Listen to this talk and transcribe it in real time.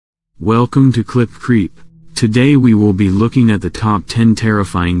Welcome to Clip Creep. Today we will be looking at the top 10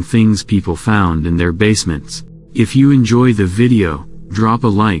 terrifying things people found in their basements. If you enjoy the video, drop a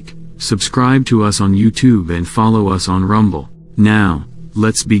like, subscribe to us on YouTube and follow us on Rumble. Now,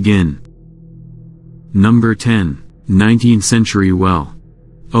 let's begin. Number 10. 19th-Century Well.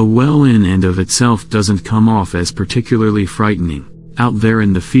 A well in and of itself doesn't come off as particularly frightening. Out there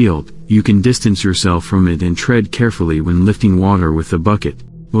in the field, you can distance yourself from it and tread carefully when lifting water with the bucket.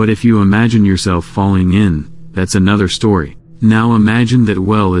 But if you imagine yourself falling in, that's another story. Now imagine that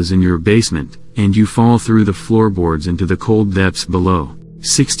well is in your basement, and you fall through the floorboards into the cold depths below.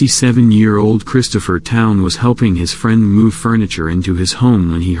 67-year-old Christopher Town was helping his friend move furniture into his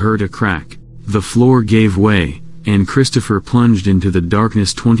home when he heard a crack. The floor gave way, and Christopher plunged into the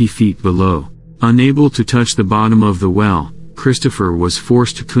darkness 20 feet below. Unable to touch the bottom of the well, Christopher was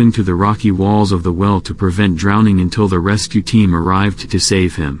forced to cling to the rocky walls of the well to prevent drowning until the rescue team arrived to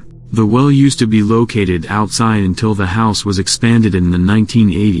save him. The well used to be located outside until the house was expanded in the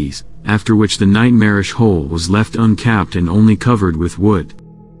 1980s, after which the nightmarish hole was left uncapped and only covered with wood.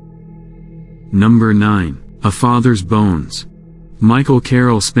 Number 9. A Father's Bones. Michael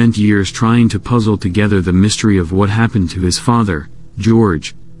Carroll spent years trying to puzzle together the mystery of what happened to his father,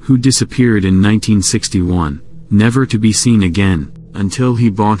 George, who disappeared in 1961. Never to be seen again, until he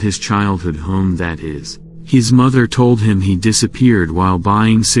bought his childhood home, that is. His mother told him he disappeared while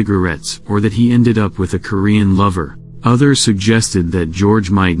buying cigarettes or that he ended up with a Korean lover. Others suggested that George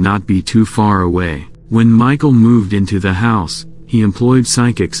might not be too far away. When Michael moved into the house, he employed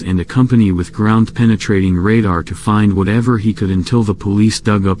psychics and a company with ground-penetrating radar to find whatever he could until the police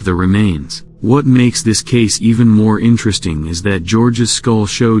dug up the remains. What makes this case even more interesting is that George's skull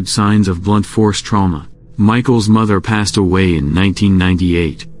showed signs of blunt force trauma. Michael's mother passed away in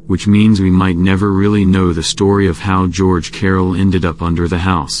 1998, which means we might never really know the story of how George Carroll ended up under the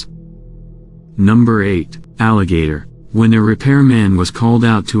house. Number 8. Alligator. When a repairman was called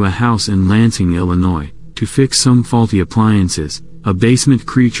out to a house in Lansing, Illinois, to fix some faulty appliances, a basement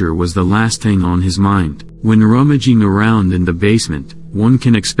creature was the last thing on his mind. When rummaging around in the basement, one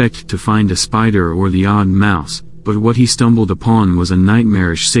can expect to find a spider or the odd mouse, but what he stumbled upon was a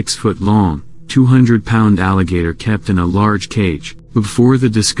nightmarish 6-foot-long, 200-pound alligator kept in a large cage. Before the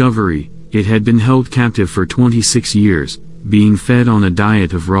discovery, it had been held captive for 26 years, being fed on a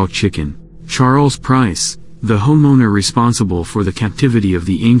diet of raw chicken. Charles Price, the homeowner responsible for the captivity of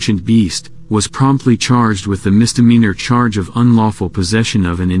the ancient beast, was promptly charged with the misdemeanor charge of unlawful possession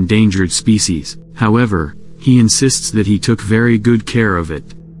of an endangered species. However, he insists that he took very good care of it.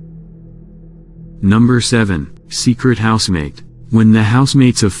 Number 7. Secret Housemate. When the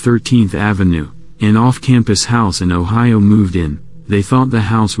housemates of 13th Avenue, an off-campus house in Ohio, moved in, they thought the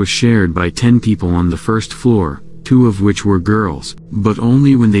house was shared by 10 people on the first floor, 2 of which were girls. But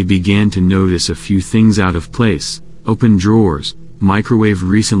only when they began to notice a few things out of place, open drawers, microwave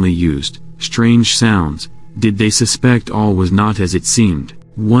recently used, strange sounds, did they suspect all was not as it seemed.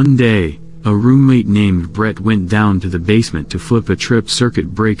 One day, a roommate named Brett went down to the basement to flip a trip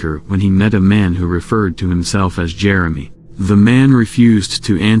circuit breaker when he met a man who referred to himself as Jeremy. The man refused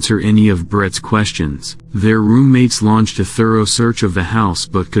to answer any of Brett's questions. Their roommates launched a thorough search of the house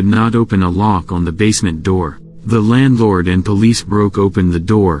but could not open a lock on the basement door. The landlord and police broke open the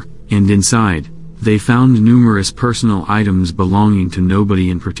door, and inside, they found numerous personal items belonging to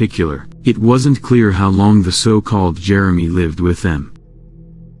nobody in particular. It wasn't clear how long the so-called Jeremy lived with them.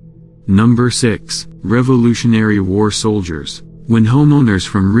 Number 6. Revolutionary War Soldiers. When homeowners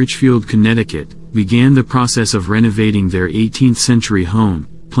from Richfield, Connecticut, began the process of renovating their 18th-century home,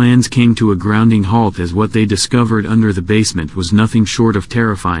 plans came to a grounding halt as what they discovered under the basement was nothing short of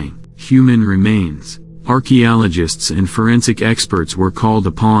terrifying: human remains. Archaeologists and forensic experts were called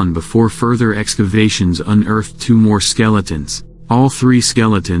upon before further excavations unearthed 2 more skeletons. All 3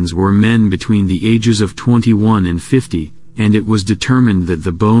 skeletons were men between the ages of 21 and 50, and it was determined that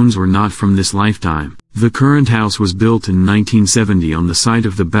the bones were not from this lifetime. The current house was built in 1970 on the site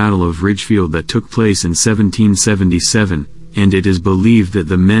of the Battle of Ridgefield that took place in 1777, and it is believed that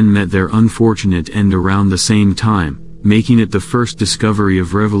the men met their unfortunate end around the same time, making it the first discovery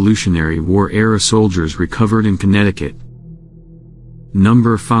of Revolutionary War-era soldiers recovered in Connecticut.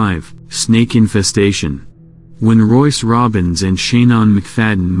 Number 5. Snake Infestation. When Royce Robbins and Shannon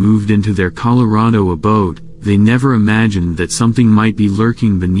McFadden moved into their Colorado abode, they never imagined that something might be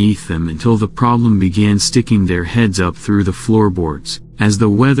lurking beneath them until the problem began sticking their heads up through the floorboards. As the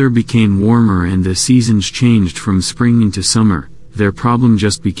weather became warmer and the seasons changed from spring into summer, their problem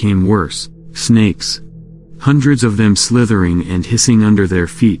just became worse: snakes. Hundreds of them slithering and hissing under their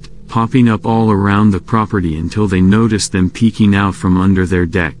feet, popping up all around the property until they noticed them peeking out from under their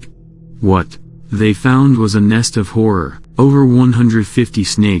deck. What they found was a nest of horror. Over 150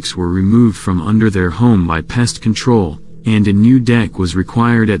 snakes were removed from under their home by pest control, and a new deck was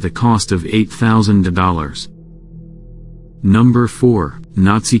required at the cost of $8,000. Number 4.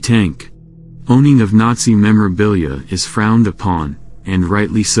 Nazi tank. Owning of Nazi memorabilia is frowned upon, and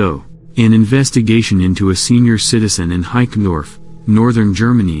rightly so. An investigation into a senior citizen in Heikendorf, northern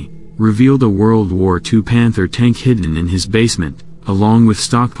Germany, revealed a World War II Panther tank hidden in his basement, along with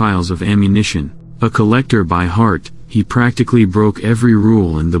stockpiles of ammunition. A collector by heart, he practically broke every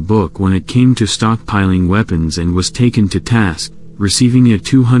rule in the book when it came to stockpiling weapons and was taken to task, receiving a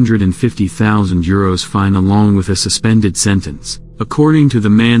 €250,000 fine along with a suspended sentence. According to the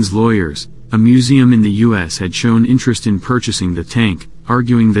man's lawyers, a museum in the US had shown interest in purchasing the tank,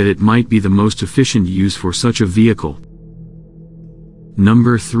 arguing that it might be the most efficient use for such a vehicle.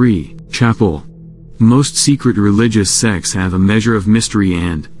 Number 3. Chapel. Most secret religious sects have a measure of mystery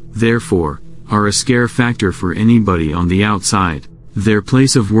and, therefore, are a scare factor for anybody on the outside. Their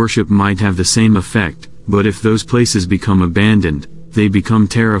place of worship might have the same effect, but if those places become abandoned, they become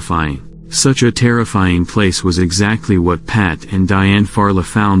terrifying. Such a terrifying place was exactly what Pat and Diane Farla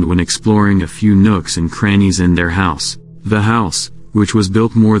found when exploring a few nooks and crannies in their house. The house, which was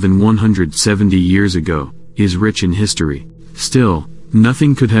built more than 170 years ago, is rich in history. Still,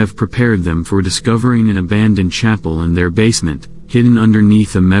 nothing could have prepared them for discovering an abandoned chapel in their basement, hidden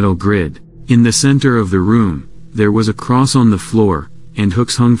underneath a metal grid. In the center of the room, there was a cross on the floor, and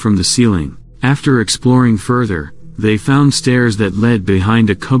hooks hung from the ceiling. After exploring further, they found stairs that led behind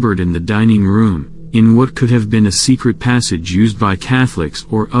a cupboard in the dining room, in what could have been a secret passage used by Catholics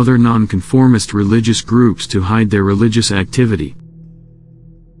or other nonconformist religious groups to hide their religious activity.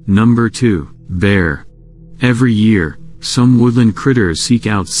 Number 2. Bear. Every year, some woodland critters seek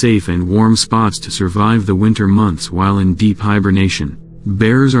out safe and warm spots to survive the winter months while in deep hibernation.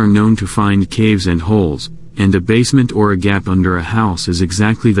 Bears are known to find caves and holes, and a basement or a gap under a house is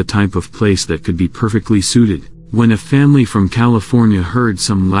exactly the type of place that could be perfectly suited. When a family from California heard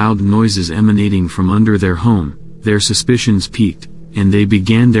some loud noises emanating from under their home, their suspicions peaked, and they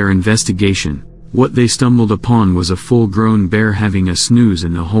began their investigation. What they stumbled upon was a full-grown bear having a snooze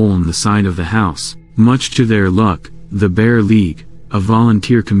in a hole in the side of the house. Much to their luck, the Bear League, a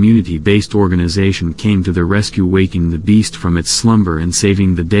volunteer community-based organization, came to the rescue, waking the beast from its slumber and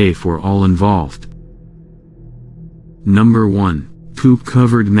saving the day for all involved. Number 1.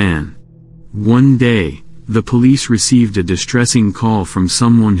 Poop-covered man. One day, the police received a distressing call from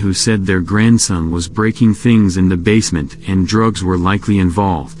someone who said their grandson was breaking things in the basement and drugs were likely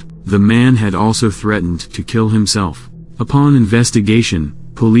involved. The man had also threatened to kill himself. Upon investigation,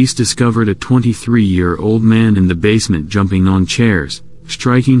 police discovered a 23-year-old man in the basement jumping on chairs,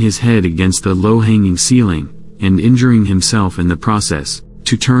 striking his head against the low-hanging ceiling, and injuring himself in the process.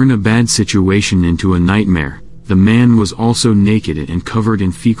 To turn a bad situation into a nightmare, the man was also naked and covered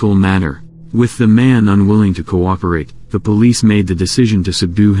in fecal matter. With the man unwilling to cooperate, the police made the decision to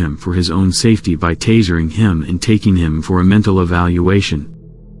subdue him for his own safety by tasering him and taking him for a mental evaluation.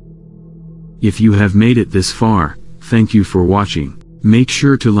 If you have made it this far, thank you for watching. Make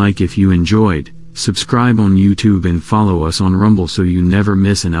sure to like if you enjoyed, subscribe on YouTube and follow us on Rumble so you never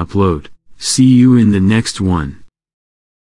miss an upload. See you in the next one.